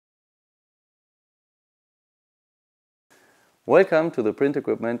Welcome to the Print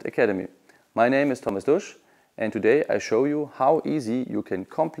Equipment Academy. My name is Thomas Dusch and today I show you how easy you can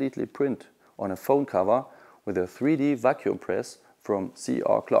completely print on a phone cover with a 3D vacuum press from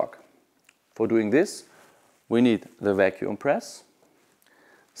CR Clock. For doing this, we need the vacuum press,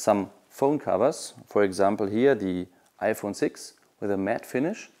 some phone covers, for example here the iPhone 6 with a matte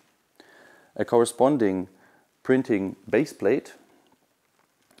finish, a corresponding printing base plate,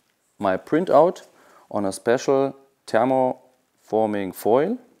 my printout on a special thermoforming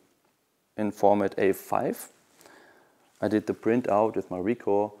foil in format A5. I did the printout with my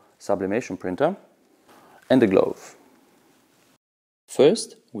Ricoh sublimation printer, and a glove.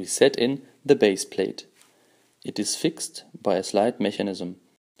 First we set in the base plate. It is fixed by a slide mechanism.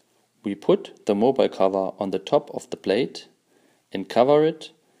 We put the mobile cover on the top of the plate and cover it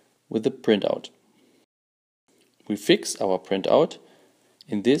with the printout. We fix our printout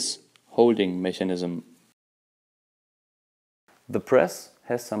in this holding mechanism. The press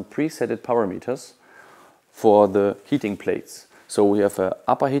has some preset power meters for the heating plates. So we have an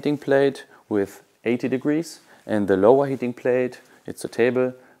upper heating plate with 80 degrees and the lower heating plate, it's a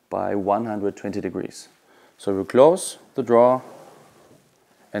table, by 120 degrees. So we close the drawer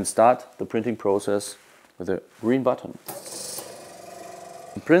and start the printing process with a green button.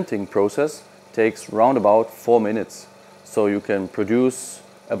 The printing process takes round about 4 minutes, so you can produce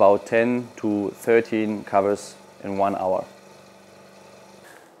about 10 to 13 covers in 1 hour.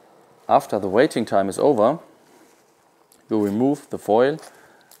 After the waiting time is over, you remove the foil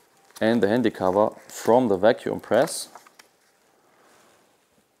and the handy cover from the vacuum press.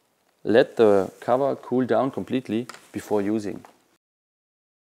 Let the cover cool down completely before using.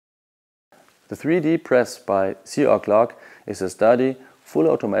 The 3D press by CR Clock is a sturdy, full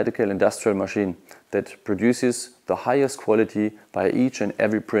automatical industrial machine that produces the highest quality by each and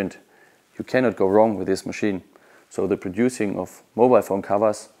every print. You cannot go wrong with this machine, so the producing of mobile phone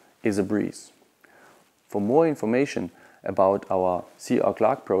covers is a breeze. For more information about our CR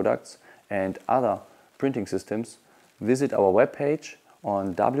Clock products and other printing systems, visit our webpage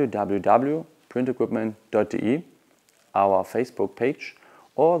on www.printequipment.de, our Facebook page,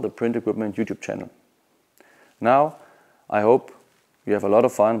 or the Print Equipment YouTube channel. Now, I hope you have a lot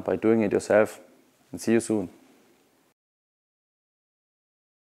of fun by doing it yourself, and see you soon.